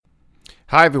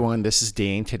Hi, everyone. This is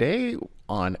Dean. Today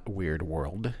on Weird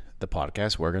World, the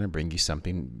podcast, we're going to bring you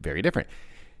something very different.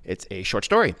 It's a short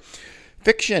story.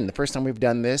 Fiction. The first time we've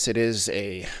done this, it is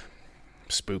a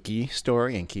spooky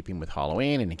story in keeping with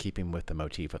Halloween and in keeping with the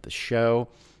motif of the show.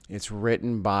 It's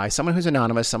written by someone who's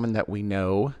anonymous, someone that we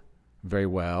know very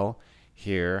well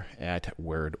here at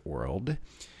Weird World.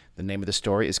 The name of the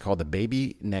story is called The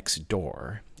Baby Next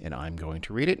Door, and I'm going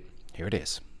to read it. Here it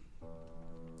is.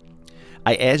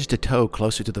 I edged a toe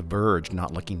closer to the verge,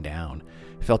 not looking down.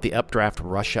 Felt the updraft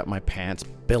rush up my pants,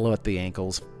 billow at the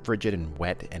ankles, frigid and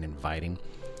wet and inviting.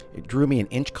 It drew me an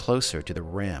inch closer to the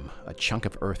rim, a chunk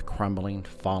of earth crumbling,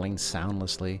 falling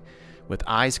soundlessly. With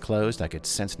eyes closed, I could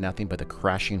sense nothing but the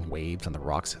crashing waves on the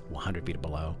rocks 100 feet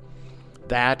below.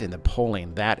 That and the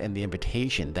pulling, that and the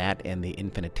invitation, that and the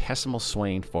infinitesimal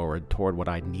swaying forward toward what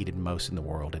I needed most in the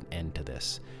world, an end to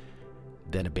this.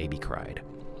 Then a baby cried.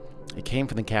 It came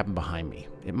from the cabin behind me.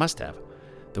 It must have.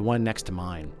 The one next to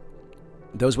mine.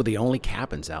 Those were the only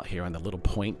cabins out here on the little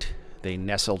point. They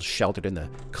nestled sheltered in the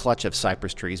clutch of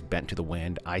cypress trees bent to the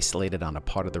wind, isolated on a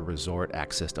part of the resort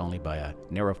accessed only by a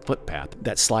narrow footpath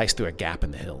that sliced through a gap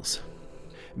in the hills.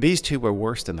 These two were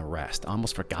worse than the rest,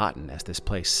 almost forgotten as this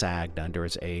place sagged under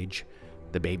its age.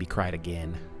 The baby cried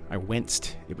again. I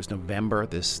winced. It was November.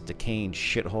 This decaying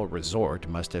shithole resort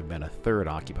must have been a third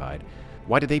occupied.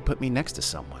 Why did they put me next to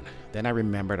someone? Then I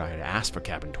remembered I had asked for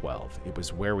cabin 12. It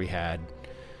was where we had...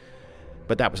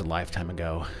 But that was a lifetime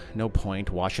ago. No point.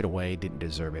 Wash it away. Didn't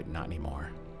deserve it. Not anymore.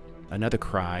 Another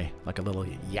cry, like a little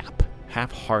yap.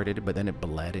 Half-hearted, but then it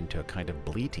bled into a kind of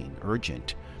bleating,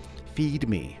 urgent. Feed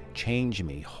me. Change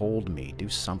me. Hold me. Do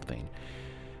something.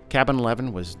 Cabin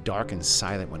 11 was dark and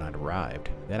silent when I'd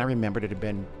arrived. Then I remembered it had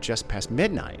been just past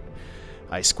midnight.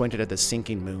 I squinted at the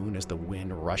sinking moon as the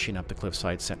wind rushing up the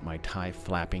cliffside sent my tie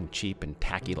flapping, cheap and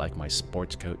tacky like my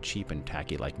sports coat, cheap and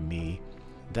tacky like me.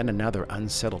 Then another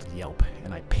unsettled yelp,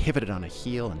 and I pivoted on a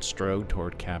heel and strode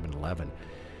toward cabin 11.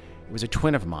 It was a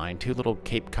twin of mine, two little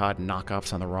Cape Cod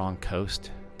knockoffs on the wrong coast.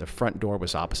 The front door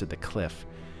was opposite the cliff.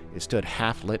 It stood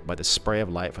half lit by the spray of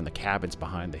light from the cabins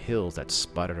behind the hills that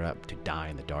sputtered up to die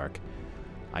in the dark.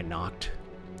 I knocked.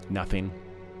 Nothing.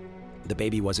 The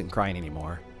baby wasn't crying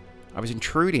anymore. I was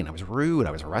intruding, I was rude,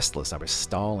 I was restless, I was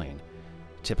stalling.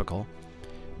 Typical.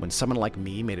 When someone like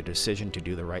me made a decision to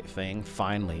do the right thing,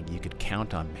 finally you could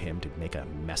count on him to make a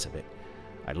mess of it.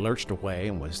 I lurched away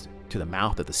and was to the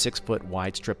mouth of the 6-foot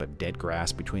wide strip of dead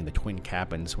grass between the twin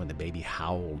cabins when the baby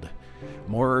howled.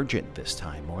 More urgent this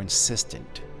time, more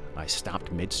insistent. I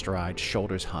stopped mid-stride,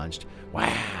 shoulders hunched.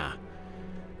 Wah!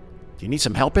 Do you need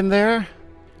some help in there?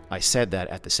 I said that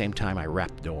at the same time I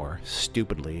rapped the door.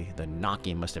 Stupidly, the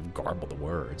knocking must have garbled the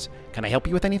words. Can I help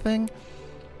you with anything?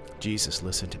 Jesus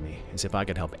listened to me, as if I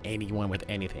could help anyone with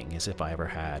anything, as if I ever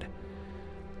had.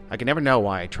 I can never know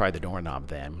why I tried the doorknob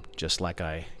then, just like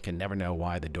I can never know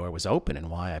why the door was open and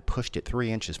why I pushed it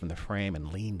 3 inches from the frame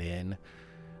and leaned in.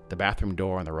 The bathroom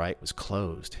door on the right was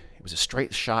closed. It was a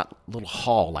straight-shot little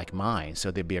hall like mine,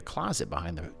 so there'd be a closet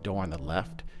behind the door on the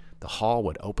left. The hall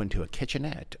would open to a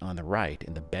kitchenette on the right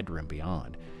and the bedroom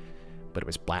beyond. But it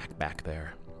was black back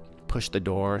there. Pushed the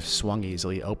door, swung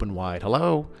easily, opened wide.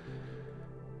 Hello?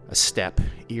 A step,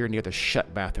 ear near the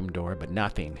shut bathroom door, but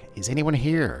nothing. Is anyone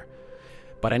here?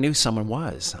 But I knew someone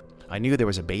was. I knew there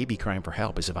was a baby crying for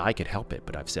help, as if I could help it,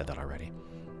 but I've said that already.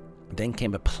 Then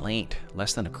came a plaint,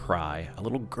 less than a cry, a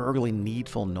little gurgling,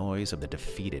 needful noise of the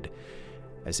defeated,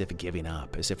 as if giving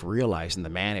up, as if realizing the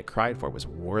man it cried for was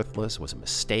worthless, was a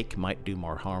mistake, might do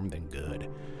more harm than good.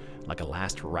 Like a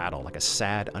last rattle, like a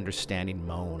sad, understanding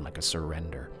moan, like a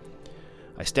surrender.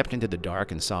 I stepped into the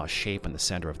dark and saw a shape in the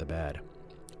center of the bed.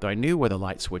 Though I knew where the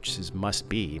light switches must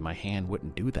be, my hand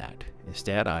wouldn't do that.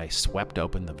 Instead, I swept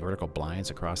open the vertical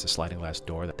blinds across the sliding glass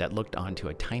door that looked onto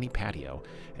a tiny patio,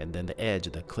 and then the edge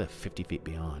of the cliff 50 feet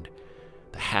beyond.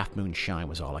 The half-moon shine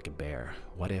was all I could bear.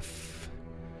 What if...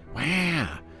 Wah!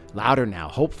 Louder now,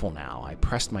 hopeful now. I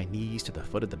pressed my knees to the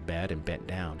foot of the bed and bent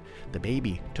down. The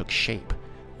baby took shape.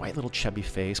 White little chubby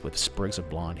face with sprigs of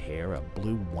blonde hair, a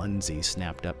blue onesie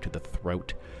snapped up to the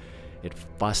throat. It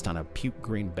fussed on a puke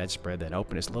green bedspread, then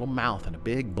opened its little mouth in a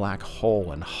big black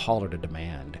hole and hollered a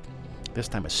demand. This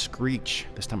time a screech,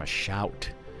 this time a shout.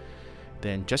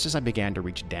 Then, just as I began to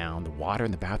reach down, the water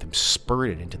in the bathroom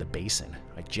spurted into the basin.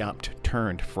 I jumped,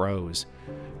 turned, froze.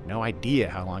 No idea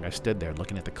how long I stood there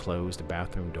looking at the closed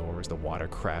bathroom door as the water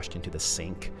crashed into the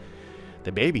sink.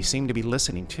 The baby seemed to be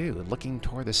listening too, looking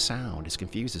toward the sound, as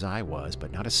confused as I was,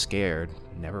 but not as scared,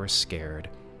 never as scared.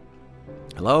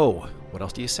 Hello, what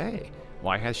else do you say?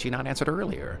 Why has she not answered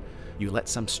earlier? You let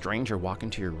some stranger walk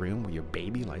into your room where your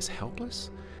baby lies helpless?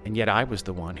 And yet I was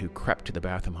the one who crept to the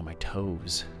bathroom on my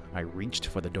toes. I reached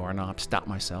for the doorknob, stopped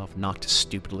myself, knocked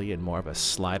stupidly in more of a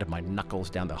slide of my knuckles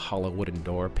down the hollow wooden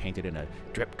door painted in a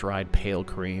drip-dried pale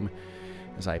cream.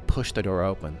 As I pushed the door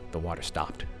open, the water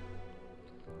stopped.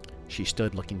 She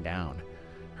stood looking down.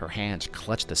 Her hands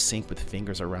clutched the sink with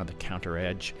fingers around the counter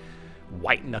edge.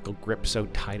 White-knuckle grip so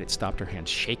tight it stopped her hands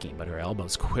shaking, but her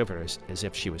elbows quivered as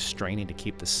if she was straining to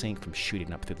keep the sink from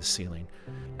shooting up through the ceiling.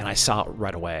 And I saw it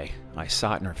right away. I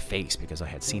saw it in her face because I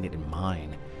had seen it in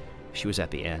mine. She was at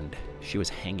the end. She was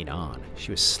hanging on.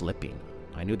 She was slipping.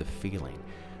 I knew the feeling.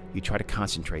 You try to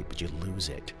concentrate, but you lose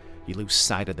it. You lose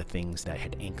sight of the things that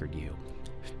had anchored you.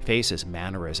 Faces,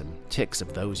 mannerism, tics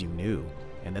of those you knew.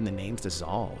 And then the names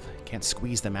dissolve. Can't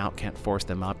squeeze them out, can't force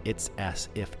them up. It's as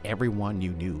if everyone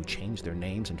you knew changed their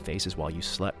names and faces while you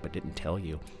slept but didn't tell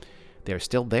you. They're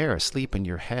still there, asleep in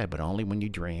your head, but only when you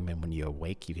dream, and when you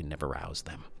awake, you can never rouse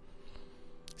them.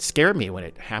 It scared me when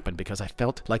it happened because I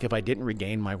felt like if I didn't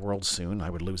regain my world soon,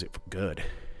 I would lose it for good.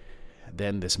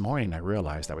 Then this morning I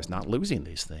realized I was not losing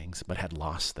these things, but had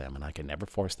lost them, and I could never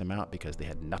force them out because they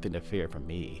had nothing to fear from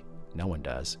me. No one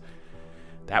does.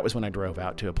 That was when I drove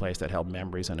out to a place that held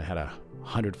memories and had a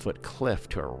 100-foot cliff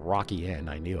to a rocky end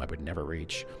I knew I would never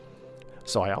reach.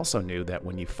 So I also knew that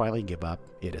when you finally give up,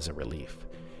 it is a relief.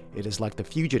 It is like the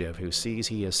fugitive who sees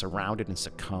he is surrounded and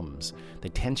succumbs. The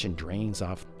tension drains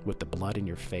off with the blood in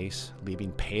your face,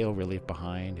 leaving pale relief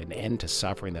behind, an end to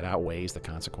suffering that outweighs the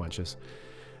consequences.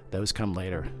 Those come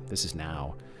later. This is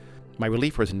now. My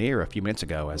relief was near a few minutes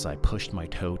ago as I pushed my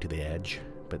toe to the edge,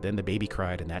 but then the baby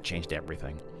cried and that changed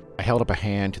everything. I held up a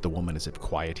hand to the woman as if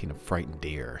quieting a frightened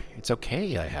deer. "It's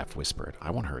okay," I half whispered. "I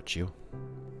won't hurt you."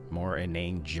 More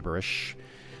inane gibberish.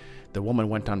 The woman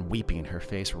went on weeping, her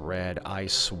face red,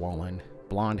 eyes swollen.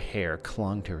 Blonde hair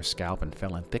clung to her scalp and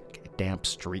fell in thick, damp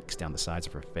streaks down the sides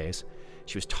of her face.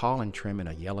 She was tall and trim in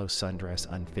a yellow sundress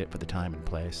unfit for the time and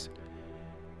place.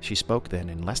 She spoke then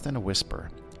in less than a whisper.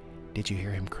 "Did you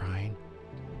hear him crying?"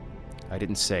 I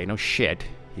didn't say, "No shit,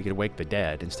 he could wake the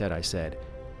dead." Instead I said,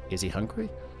 "Is he hungry?"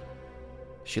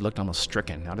 She looked almost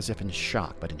stricken, not as if in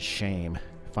shock, but in shame.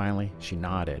 Finally, she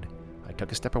nodded. I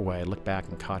took a step away, looked back,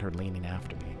 and caught her leaning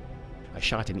after me. I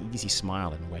shot an easy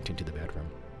smile and went into the bedroom.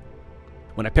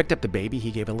 When I picked up the baby,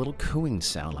 he gave a little cooing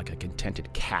sound like a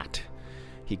contented cat.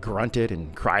 He grunted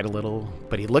and cried a little,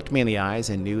 but he looked me in the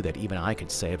eyes and knew that even I could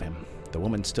save him. The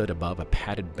woman stood above a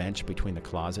padded bench between the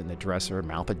closet and the dresser,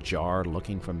 mouth ajar,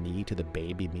 looking from me to the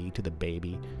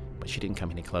baby, but she didn't come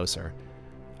any closer.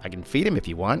 "I can feed him if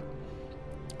you want."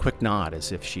 Quick nod,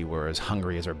 as if she were as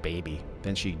hungry as her baby.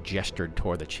 Then she gestured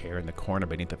toward the chair in the corner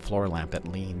beneath the floor lamp that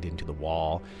leaned into the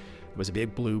wall. There was a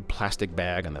big blue plastic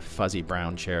bag on the fuzzy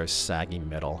brown chair's saggy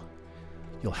middle.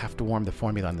 "You'll have to warm the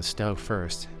formula on the stove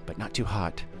first, but not too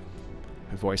hot."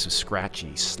 Her voice was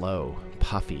scratchy, slow,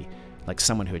 puffy, like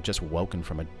someone who had just woken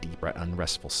from a deep,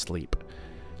 unrestful sleep.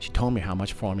 She told me how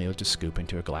much formula to scoop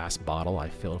into a glass bottle I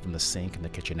filled from the sink in the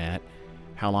kitchenette,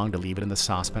 how long to leave it in the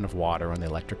saucepan of water on the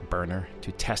electric burner,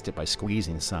 to test it by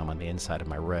squeezing some on the inside of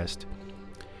my wrist.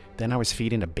 Then I was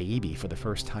feeding a baby for the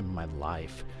first time in my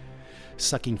life,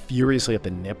 sucking furiously at the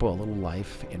nipple, a little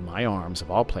life in my arms of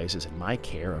all places, in my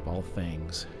care of all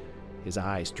things. His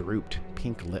eyes drooped,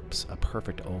 pink lips, a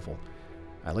perfect oval.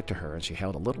 I looked at her and she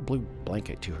held a little blue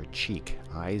blanket to her cheek,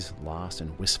 eyes lost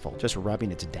and wistful, just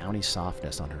rubbing its downy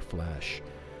softness on her flesh.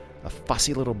 A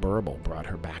fussy little burble brought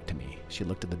her back to me. She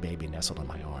looked at the baby nestled in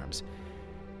my arms.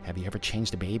 "Have you ever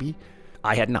changed a baby?"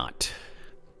 I had not.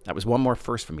 That was one more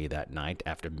first for me that night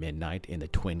after midnight in the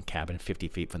twin cabin 50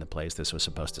 feet from the place this was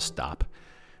supposed to stop.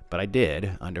 But I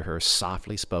did, under her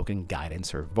softly spoken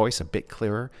guidance, her voice a bit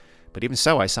clearer. But even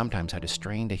so, I sometimes had to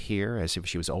strain to hear, as if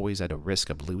she was always at a risk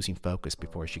of losing focus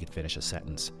before she could finish a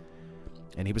sentence.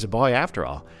 And he was a boy after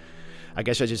all. I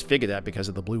guess I just figured that because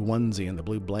of the blue onesie and the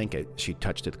blue blanket she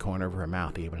touched at the corner of her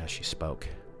mouth even as she spoke.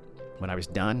 When I was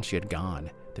done, she had gone.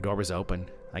 The door was open.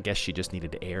 I guess she just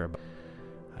needed air.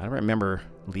 I don't remember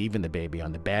leaving the baby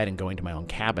on the bed and going to my own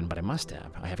cabin, but I must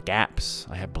have. I have gaps.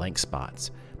 I have blank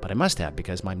spots. But I must have,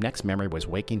 because my next memory was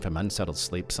waking from unsettled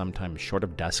sleep sometime short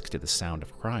of dusk to the sound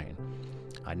of crying.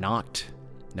 I knocked,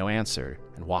 no answer,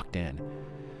 and walked in.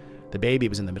 The baby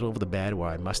was in the middle of the bed where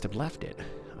I must have left it.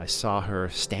 I saw her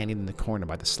standing in the corner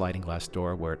by the sliding glass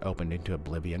door where it opened into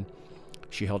oblivion.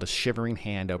 She held a shivering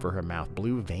hand over her mouth,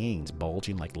 blue veins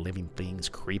bulging like living things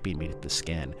creeping beneath the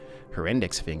skin. Her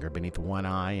index finger beneath one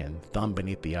eye and thumb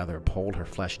beneath the other pulled her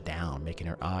flesh down, making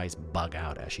her eyes bug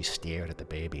out as she stared at the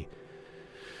baby.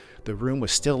 The room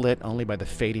was still lit only by the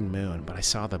fading moon, but I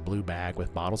saw the blue bag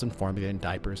with bottles and formula and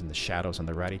diapers in the shadows on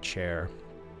the ratty chair.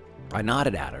 I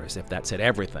nodded at her as if that said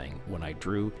everything. When I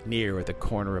drew near at the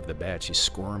corner of the bed, she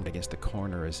squirmed against the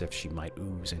corner as if she might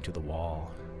ooze into the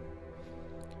wall.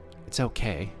 It's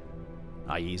okay.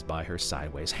 I eased by her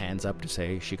sideways, hands up to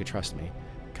say she could trust me.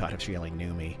 God, if she only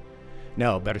knew me.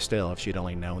 No, better still, if she'd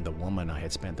only known the woman I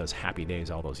had spent those happy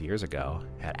days all those years ago,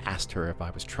 had asked her if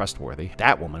I was trustworthy.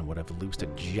 That woman would have loosed a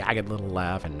jagged little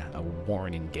laugh and a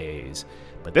warning gaze.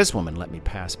 But this woman let me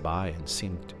pass by and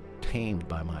seemed tamed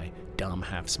by my dumb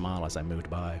half smile as I moved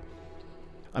by.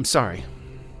 I'm sorry.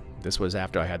 This was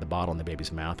after I had the bottle in the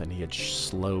baby's mouth and he had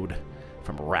slowed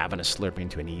from ravenous slurping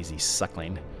to an easy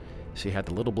suckling. She had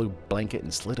the little blue blanket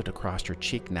and slid it across her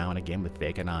cheek now and again with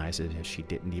vacant eyes as if she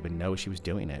didn't even know she was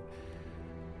doing it.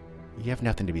 You have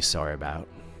nothing to be sorry about.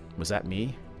 Was that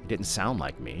me? It didn't sound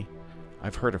like me.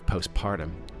 I've heard of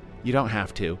postpartum. You don't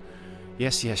have to.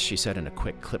 Yes, she said in a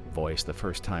quick, clipped voice the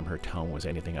first time her tone was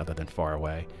anything other than far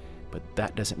away. But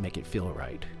that doesn't make it feel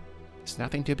right. It's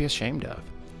nothing to be ashamed of.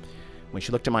 When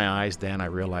she looked in my eyes then, I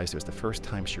realized it was the first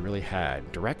time she really had,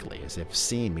 directly, as if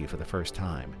seeing me for the first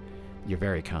time. You're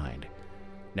very kind.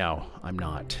 No, I'm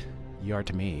not. You are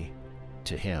to me.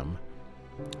 To him.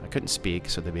 I couldn't speak,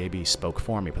 so the baby spoke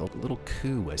for me with a little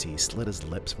coo as he slid his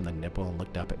lips from the nipple and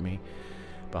looked up at me.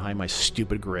 Behind my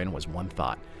stupid grin was one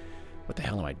thought. What the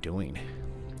hell am I doing?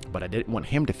 But I didn't want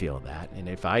him to feel that, and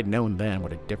if I'd known then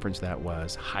what a difference that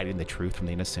was, hiding the truth from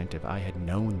the innocent, if I had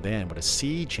known then what a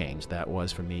sea change that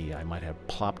was for me, I might have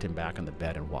plopped him back on the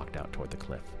bed and walked out toward the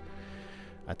cliff.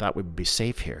 I thought we'd be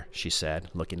safe here, she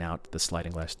said, looking out the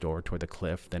sliding glass door toward the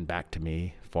cliff, then back to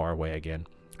me, far away again.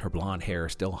 Her blonde hair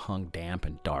still hung damp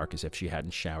and dark as if she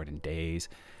hadn't showered in days.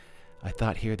 I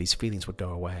thought here these feelings would go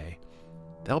away.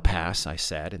 They'll pass, I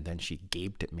said, and then she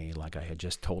gaped at me like I had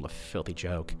just told a filthy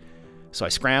joke. So I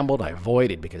scrambled, I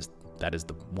avoided, because that is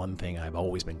the one thing I've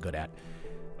always been good at.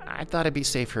 I thought I'd be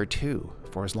safe here too,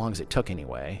 for as long as it took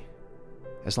anyway.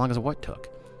 As long as what took?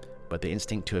 But the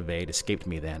instinct to evade escaped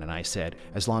me then, and I said,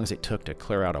 as long as it took to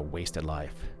clear out a wasted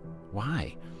life.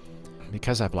 Why?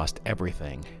 Because I've lost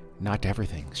everything. Not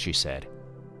everything, she said.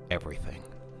 Everything.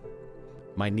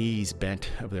 My knees bent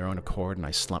of their own accord, and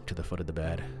I slumped to the foot of the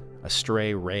bed. A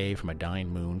stray ray from a dying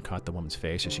moon caught the woman's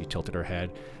face as she tilted her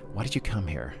head. Why did you come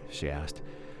here? She asked.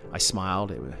 I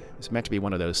smiled. It was meant to be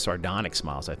one of those sardonic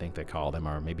smiles, I think they call them,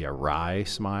 or maybe a wry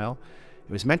smile.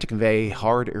 It was meant to convey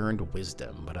hard-earned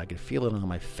wisdom, but I could feel it on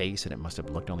my face, and it must have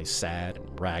looked only sad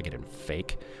and ragged and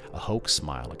fake. A hoax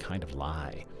smile, a kind of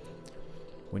lie.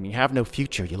 When you have no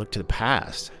future, you look to the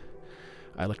past.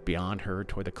 I looked beyond her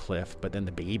toward the cliff, but then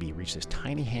the baby reached his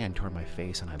tiny hand toward my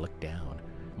face, and I looked down.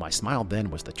 My smile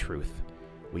then was the truth.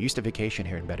 We used to vacation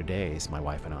here in better days, my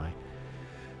wife and I.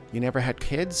 You never had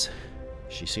kids?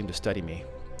 She seemed to study me.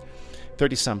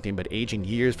 30-something, but aging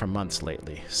years from months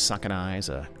lately. Sunken eyes,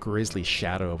 a grisly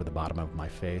shadow over the bottom of my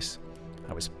face.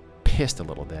 I was pissed a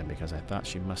little then because I thought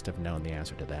she must have known the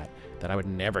answer to that I would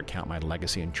never count my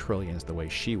legacy in trillions the way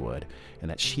she would, and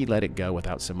that she let it go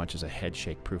without so much as a head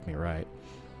shake proved me right.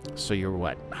 So you're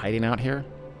what, hiding out here?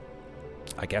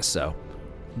 I guess so.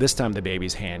 This time the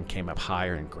baby's hand came up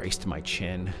higher and graced my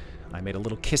chin. I made a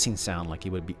little kissing sound like he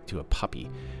would be to a puppy.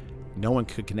 No one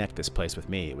could connect this place with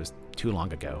me. It was too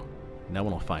long ago. No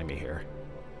one will find me here.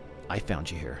 I found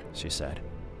you here, she said.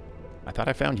 I thought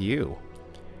I found you.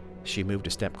 She moved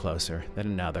a step closer, then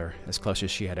another, as close as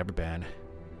she had ever been.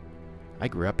 I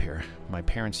grew up here. My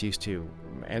parents used to...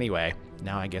 Anyway,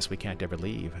 now I guess we can't ever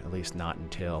leave, at least not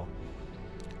until...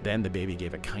 Then the baby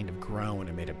gave a kind of groan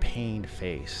and made a pained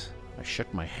face. I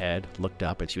shook my head, looked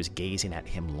up, and she was gazing at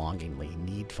him longingly,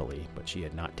 needfully, but she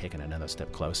had not taken another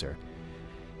step closer.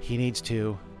 He needs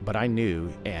to, but I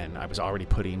knew, and I was already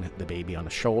putting the baby on the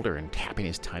shoulder and tapping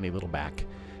his tiny little back.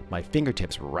 My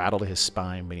fingertips rattled his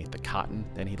spine beneath the cotton,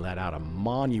 then he let out a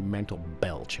monumental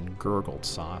belch and gurgled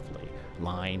softly,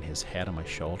 lying his head on my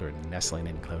shoulder and nestling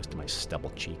in close to my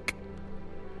stubble cheek.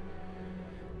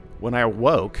 When I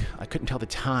awoke, I couldn't tell the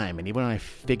time, and even when I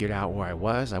figured out where I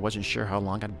wasn't sure how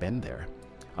long I'd been there.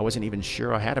 I wasn't even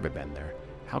sure I had ever been there.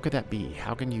 How could that be?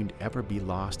 How can you ever be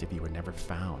lost if you were never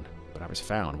found? But I was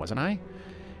found, wasn't I?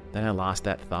 Then I lost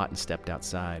that thought and stepped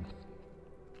outside.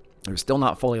 It was still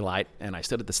not fully light, and I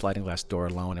stood at the sliding glass door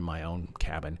alone in my own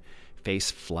cabin, face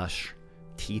flush,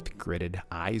 teeth gritted,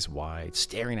 eyes wide,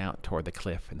 staring out toward the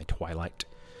cliff in the twilight.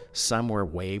 Somewhere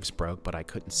waves broke, but I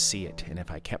couldn't see it, and if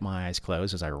I kept my eyes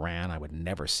closed as I ran, I would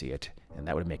never see it, and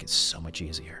that would make it so much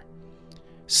easier.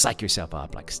 Psych yourself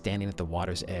up, like standing at the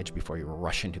water's edge before you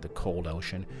rush into the cold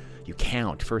ocean. You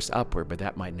count, first upward, but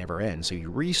that might never end, so you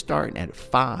restart at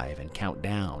 5 and count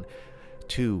down.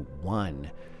 2, 1.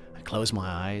 I closed my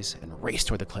eyes and raced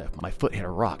toward the cliff. My foot hit a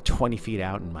rock 20 feet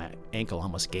out and my ankle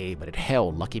almost gave, but it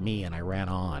held, lucky me, and I ran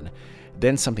on.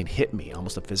 Then something hit me,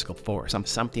 almost a physical force.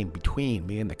 Something between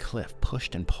me and the cliff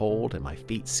pushed and pulled, and my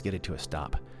feet skidded to a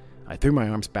stop. I threw my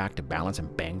arms back to balance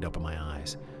and banged open my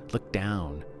eyes. Looked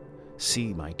down,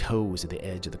 see my toes at the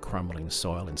edge of the crumbling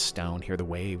soil and stone, hear the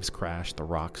waves crash the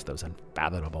rocks, those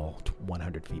unfathomable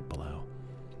 100 feet below.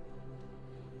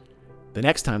 The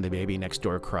next time the baby next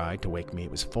door cried to wake me,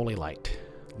 it was fully light.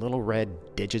 Little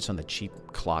red digits on the cheap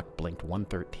clock blinked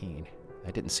 1:13.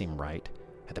 That didn't seem right.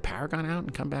 Had the power gone out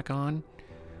and come back on?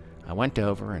 I went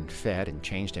over and fed and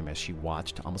changed him as she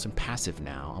watched, almost impassive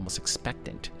now, almost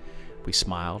expectant. We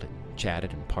smiled and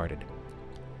chatted and parted.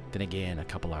 Then again, a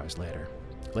couple hours later.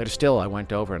 Later still, I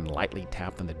went over and lightly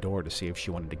tapped on the door to see if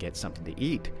she wanted to get something to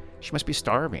eat. She must be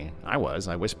starving. I was.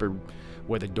 I whispered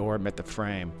where the door met the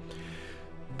frame.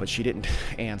 But she didn't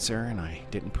answer, and I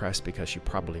didn't press because she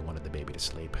probably wanted the baby to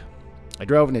sleep. I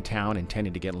drove into town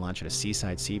intending to get lunch at a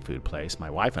seaside seafood place my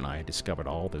wife and I had discovered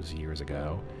all those years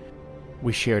ago.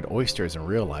 We shared oysters and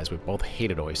realized we both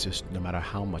hated oysters, no matter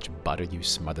how much butter you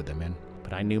smothered them in.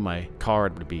 But I knew my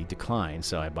card would be declined,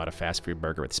 so I bought a fast food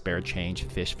burger with spare change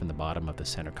fished from the bottom of the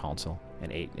center console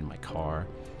and ate in my car.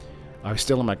 I was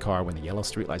still in my car when the yellow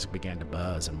streetlights began to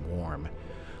buzz and warm.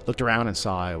 Looked around and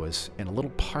saw I was in a little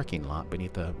parking lot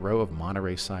beneath a row of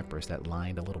Monterey cypress that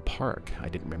lined a little park I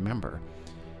didn't remember.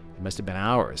 It must have been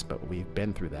hours, but we've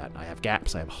been through that. I have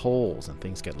gaps, I have holes, and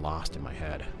things get lost in my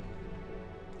head.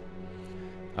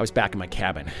 I was back in my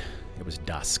cabin. It was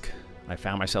dusk. I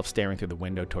found myself staring through the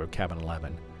window toward cabin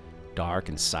 11. Dark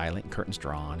and silent, curtains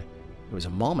drawn. It was a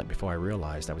moment before I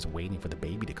realized I was waiting for the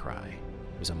baby to cry.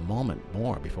 It was a moment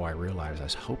more before I realized I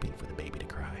was hoping for the baby to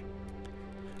cry.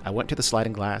 I went to the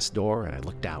sliding glass door and I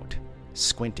looked out,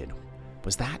 squinted.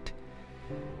 Was that?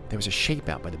 There was a shape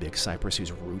out by the big cypress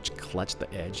whose roots clutched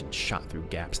the edge and shot through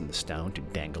gaps in the stone to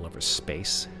dangle over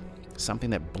space. Something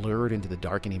that blurred into the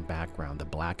darkening background, the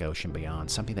black ocean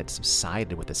beyond, something that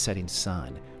subsided with the setting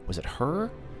sun. Was it her?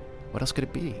 What else could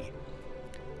it be?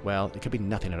 Well, it could be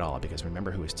nothing at all, because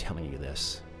remember who was telling you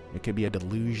this. It could be a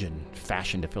delusion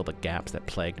fashioned to fill the gaps that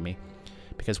plagued me.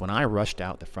 Because when I rushed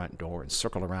out the front door and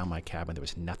circled around my cabin, there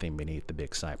was nothing beneath the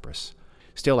big cypress.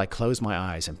 Still, I closed my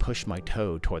eyes and pushed my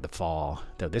toe toward the fall,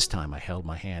 though this time I held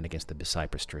my hand against the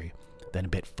cypress tree. Then a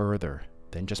bit further,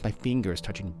 then just my fingers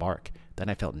touching bark. Then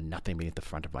I felt nothing beneath the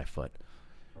front of my foot.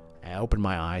 I opened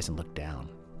my eyes and looked down.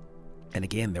 And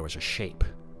again there was a shape.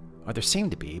 Or there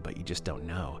seemed to be, but you just don't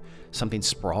know. Something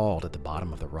sprawled at the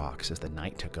bottom of the rocks as the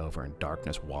night took over and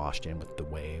darkness washed in with the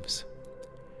waves.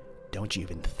 Don't you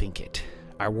even think it.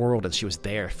 I whirled and she was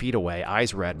there, feet away,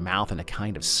 eyes red, mouth in a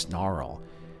kind of snarl.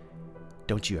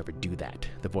 Don't you ever do that.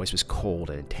 The voice was cold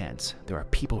and intense. There are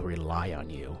people who rely on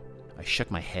you. I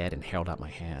shook my head and held out my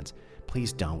hands.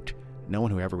 Please don't. No one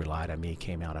who ever relied on me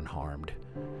came out unharmed.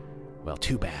 Well,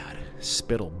 too bad.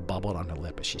 Spittle bubbled on her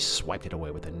lip as she swiped it away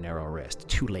with a narrow wrist.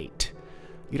 Too late.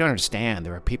 You don't understand.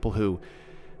 There are people who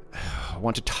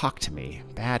want to talk to me.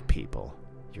 Bad people.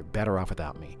 You're better off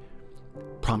without me.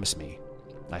 Promise me.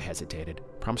 I hesitated.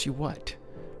 Promise you what?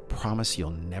 Promise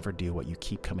you'll never do what you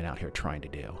keep coming out here trying to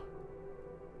do.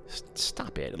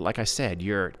 Stop it. Like I said,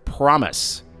 your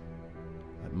promise.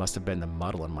 It must have been the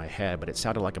muddle in my head, but it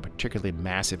sounded like a particularly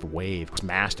massive wave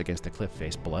smashed against the cliff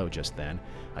face below just then.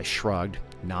 I shrugged,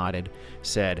 nodded,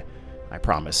 said, I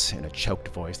promise, in a choked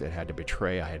voice that had to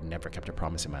betray I had never kept a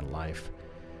promise in my life.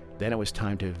 Then it was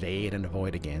time to evade and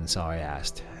avoid again, so I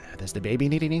asked, does the baby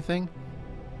need anything?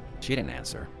 She didn't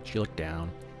answer. She looked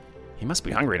down. He must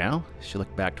be hungry now. She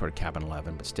looked back toward cabin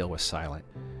 11, but still was silent.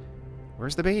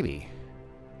 Where's the baby?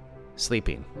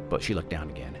 Sleeping, but she looked down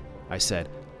again. I said,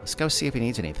 let's go see if he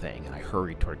needs anything, and I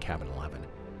hurried toward cabin 11.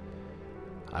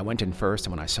 I went in first,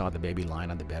 and when I saw the baby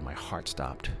lying on the bed, my heart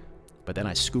stopped. But then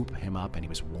I scooped him up, and he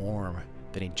was warm.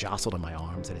 Then he jostled in my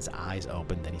arms, and his eyes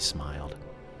opened, then he smiled.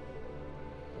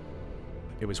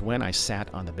 It was when I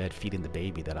sat on the bed feeding the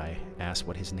baby that I asked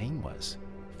what his name was.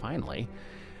 Finally,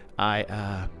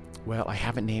 I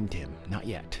haven't named him, not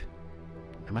yet.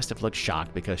 I must have looked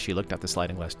shocked because she looked out the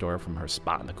sliding glass door from her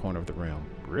spot in the corner of the room.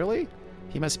 Really?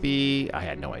 He must be, I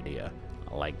had no idea,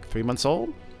 like 3 months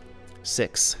old?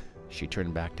 6. She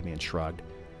turned back to me and shrugged.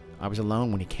 I was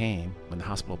alone when he came. When the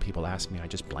hospital people asked me, I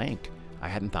just blanked. I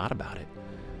hadn't thought about it.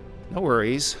 No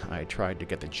worries. I tried to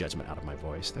get the judgment out of my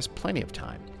voice. There's plenty of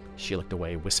time. She looked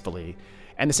away wistfully.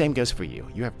 And the same goes for you.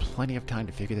 You have plenty of time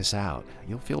to figure this out.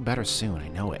 You'll feel better soon, I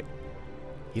know it.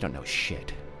 You don't know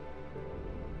shit.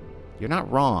 You're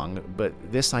not wrong, but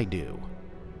this I do.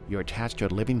 You're attached to a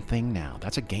living thing now.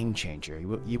 That's a game changer.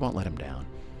 You won't let him down.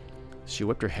 She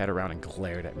whipped her head around and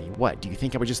glared at me. What, do you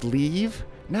think I would just leave?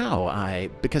 No,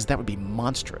 because that would be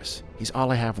monstrous. He's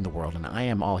all I have in the world, and I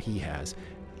am all he has.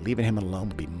 Leaving him alone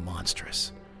would be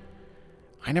monstrous.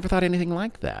 I never thought anything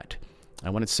like that. I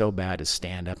wanted so bad to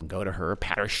stand up and go to her,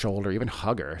 pat her shoulder, even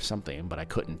hug her, something, but I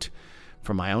couldn't.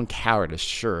 From my own cowardice,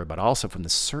 sure, but also from the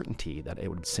certainty that it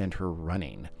would send her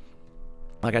running.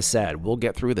 Like I said, we'll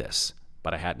get through this,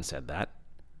 but I hadn't said that.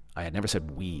 I had never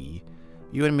said we.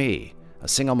 You and me, a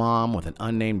single mom with an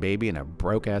unnamed baby and a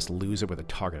broke-ass loser with a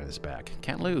target on his back.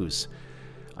 Can't lose.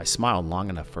 I smiled long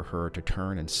enough for her to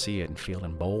turn and see it and feel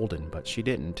emboldened, but she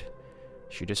didn't.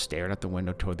 She just stared out the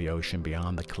window toward the ocean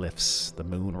beyond the cliffs, the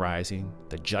moon rising,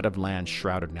 the jut of land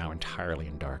shrouded now entirely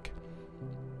in dark.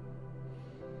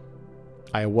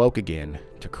 I awoke again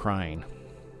to crying.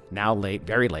 Now late,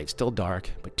 very late, still dark,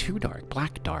 but too dark,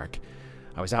 black dark.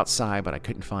 I was outside, but I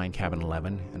couldn't find cabin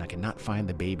 11, and I could not find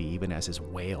the baby even as his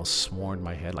wail swarmed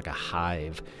my head like a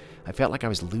hive. I felt like I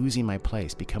was losing my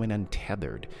place, becoming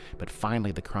untethered, but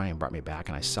finally the crying brought me back,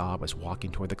 and I saw I was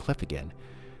walking toward the cliff again.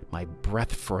 My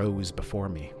breath froze before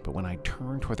me, but when I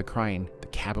turned toward the crying, the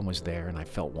cabin was there, and I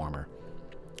felt warmer.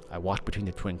 I walked between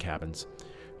the twin cabins.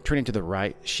 Turning to the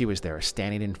right, she was there,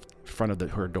 standing in front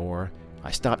of her door.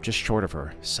 I stopped just short of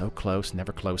her, so close,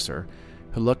 never closer.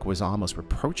 Her look was almost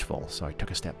reproachful, so I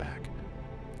took a step back.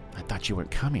 I thought you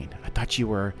weren't coming. I thought you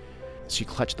were... She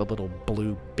clutched the little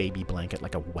blue baby blanket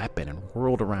like a weapon and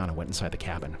whirled around and went inside the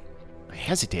cabin. I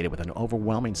hesitated with an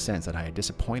overwhelming sense that I had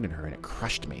disappointed her, and it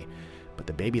crushed me. But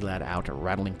the baby let out a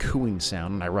rattling cooing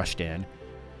sound, and I rushed in.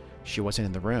 She wasn't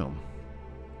in the room.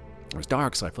 It was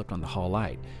dark, so I flipped on the hall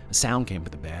light. A sound came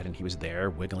from the bed, and he was there,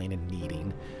 wiggling and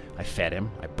kneading. I fed him,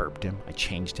 I burped him, I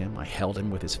changed him, I held him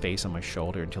with his face on my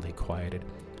shoulder until he quieted.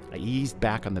 I eased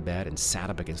back on the bed and sat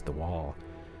up against the wall.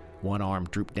 One arm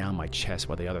drooped down my chest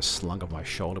while the other slung over my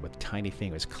shoulder with tiny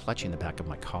fingers clutching the back of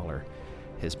my collar.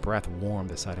 His breath warmed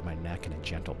the side of my neck in a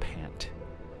gentle pant.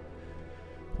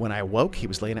 When I awoke, he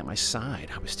was laying at my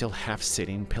side. I was still half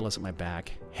sitting, pillows at my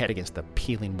back, head against the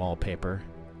peeling wallpaper.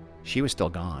 She was still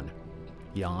gone.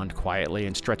 Yawned quietly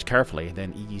and stretched carefully,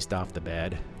 then eased off the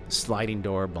bed. The sliding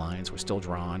door blinds were still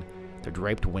drawn. The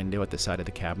draped window at the side of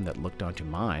the cabin that looked onto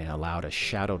mine allowed a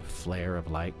shadowed flare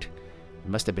of light. It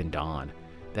must have been dawn.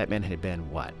 That meant it had been,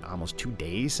 almost 2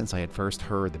 days since I had first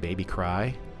heard the baby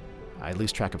cry? I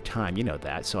lose track of time, you know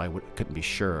that, so I couldn't be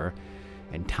sure.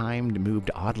 And time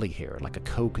moved oddly here, like a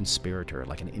co-conspirator,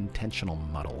 like an intentional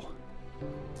muddle.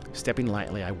 Stepping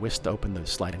lightly, I whisked open the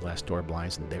sliding glass door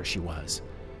blinds, and there she was.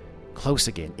 Close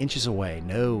again, inches away,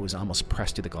 nose almost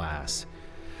pressed to the glass.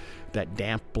 That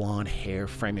damp blonde hair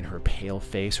framing her pale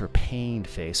face, her pained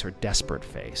face, her desperate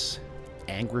face.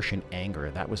 Anguish and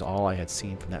anger, that was all I had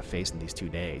seen from that face in these 2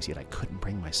 days, yet I couldn't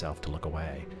bring myself to look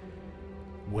away.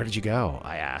 "Where did you go?"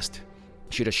 I asked.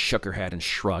 She just shook her head and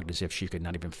shrugged as if she could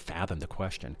not even fathom the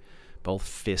question. Both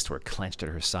fists were clenched at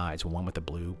her sides, one with the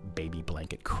blue baby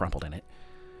blanket crumpled in it.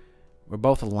 "We're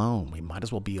both alone. We might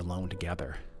as well be alone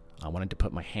together." I wanted to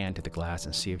put my hand to the glass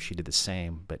and see if she did the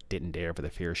same, but didn't dare for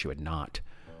the fear she would not.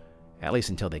 At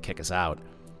least until they kick us out.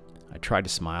 I tried to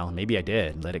smile. Maybe I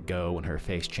did. Let it go when her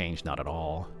face changed not at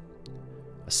all.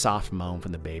 A soft moan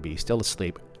from the baby, still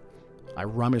asleep. I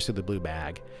rummaged through the blue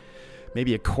bag.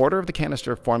 Maybe a quarter of the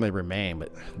canister of formula remained,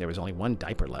 but there was only one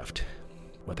diaper left.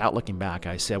 Without looking back,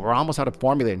 I said, "We're almost out of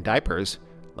formula and diapers,"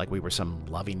 like we were some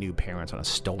loving new parents on a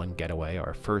stolen getaway,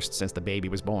 our first since the baby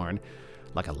was born.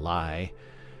 Like a lie.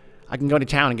 "I can go to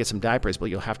town and get some diapers,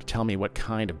 but you'll have to tell me what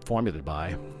kind of formula to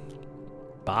buy."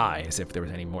 Buy, as if there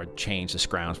was any more change to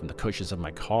scrounge from the cushions of my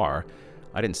car.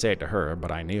 I didn't say it to her,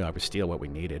 but I knew I would steal what we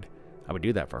needed. I would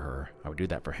do that for her. I would do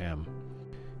that for him.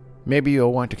 "Maybe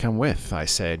you'll want to come with," I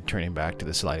said, turning back to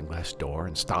the sliding glass door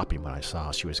and stopping when I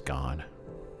saw she was gone.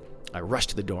 I rushed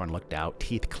to the door and looked out,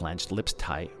 teeth clenched, lips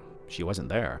tight. She wasn't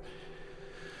there.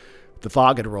 The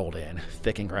fog had rolled in,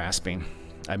 thick and grasping.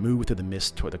 I moved through the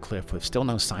mist toward the cliff with still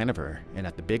no sign of her, and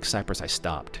at the big cypress I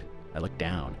stopped. I looked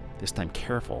down, this time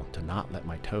careful to not let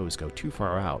my toes go too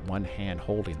far out, one hand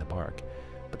holding the bark.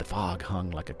 But the fog hung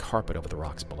like a carpet over the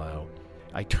rocks below.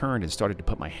 I turned and started to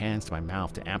put my hands to my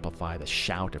mouth to amplify the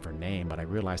shout of her name, but I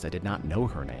realized I did not know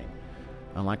her name.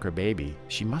 Unlike her baby,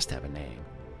 she must have a name.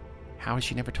 How had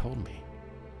she never told me?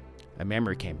 A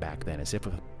memory came back then, as if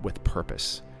with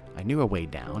purpose. I knew a way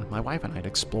down. My wife and I had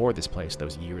explored this place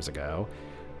those years ago.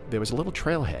 There was a little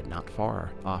trailhead not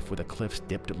far off where the cliffs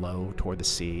dipped low toward the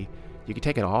sea. You could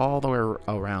take it all the way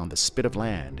around the spit of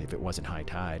land if it wasn't high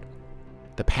tide.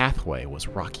 The pathway was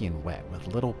rocky and wet, with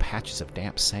little patches of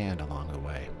damp sand along the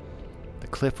way. The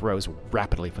cliff rose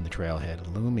rapidly from the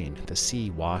trailhead, looming. The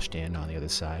sea washed in on the other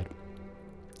side.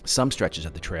 Some stretches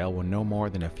of the trail were no more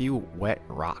than a few wet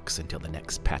rocks until the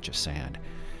next patch of sand.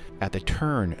 At the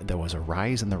turn, there was a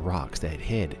rise in the rocks that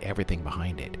hid everything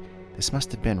behind it. This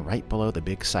must have been right below the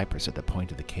big cypress at the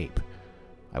point of the cape.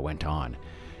 I went on.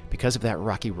 Because of that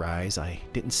rocky rise, I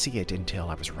didn't see it until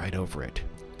I was right over it.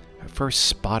 I first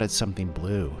spotted something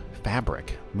blue,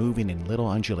 fabric, moving in little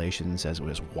undulations as it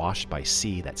was washed by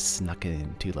sea that snuck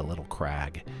into the little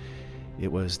crag.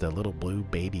 It was the little blue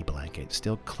baby blanket,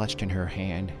 still clutched in her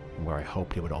hand, and where I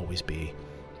hoped it would always be.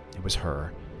 It was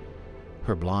her.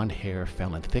 Her blonde hair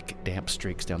fell in thick, damp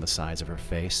streaks down the sides of her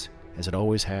face, as it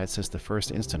always had since the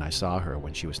first instant I saw her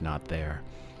when she was not there.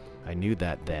 I knew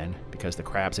that then, because the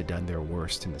crabs had done their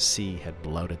worst and the sea had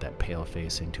bloated that pale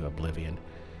face into oblivion.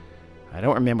 I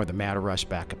don't remember the mad rush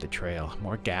back up the trail.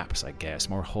 More gaps, I guess,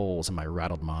 more holes in my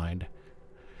rattled mind.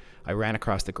 I ran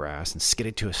across the grass and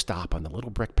skidded to a stop on the little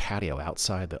brick patio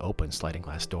outside the open sliding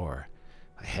glass door.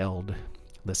 I held,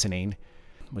 listening.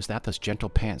 Was that those gentle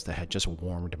pants that had just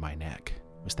warmed my neck?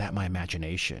 Was that my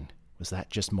imagination? Was that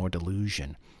just more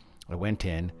delusion? I went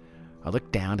in. I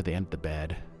looked down to the end of the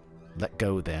bed. Let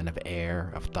go then of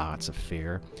air, of thoughts, of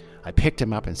fear. I picked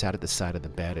him up and sat at the side of the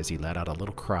bed as he let out a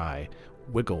little cry,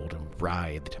 wiggled and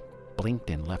writhed, blinked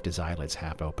and left his eyelids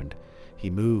half opened. He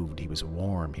moved, he was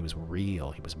warm, he was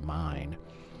real, he was mine.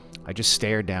 I just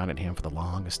stared down at him for the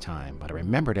longest time, but I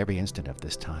remembered every instant of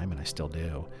this time, and I still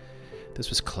do. This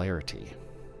was clarity.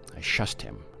 I shushed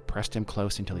him, pressed him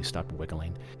close until he stopped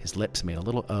wiggling. His lips made a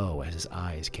little O as his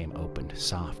eyes came open,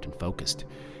 soft and focused,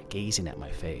 gazing at my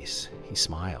face. He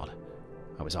smiled.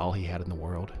 I was all he had in the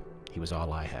world. He was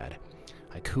all I had.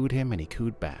 I cooed him and he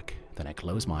cooed back. Then I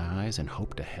closed my eyes and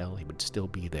hoped to hell he would still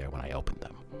be there when I opened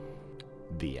them.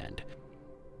 The end.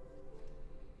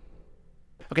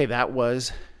 Okay, that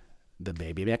was The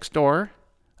Baby Next Door,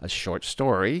 a short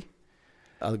story.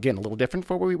 Again, a little different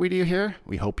for what we do here.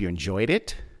 We hope you enjoyed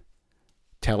it.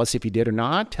 Tell us if you did or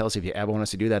not. Tell us if you ever want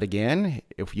us to do that again.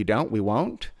 If you don't, we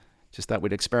won't. Just thought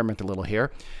we'd experiment a little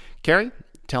here. Carrie,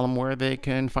 tell them where they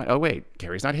can find... Oh, wait,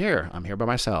 Carrie's not here. I'm here by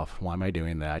myself. Why am I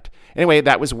doing that? Anyway,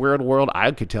 that was Weird World. I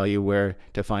could tell you where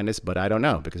to find us, but I don't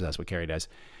know because that's what Carrie does.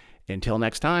 Until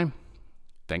next time,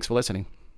 thanks for listening.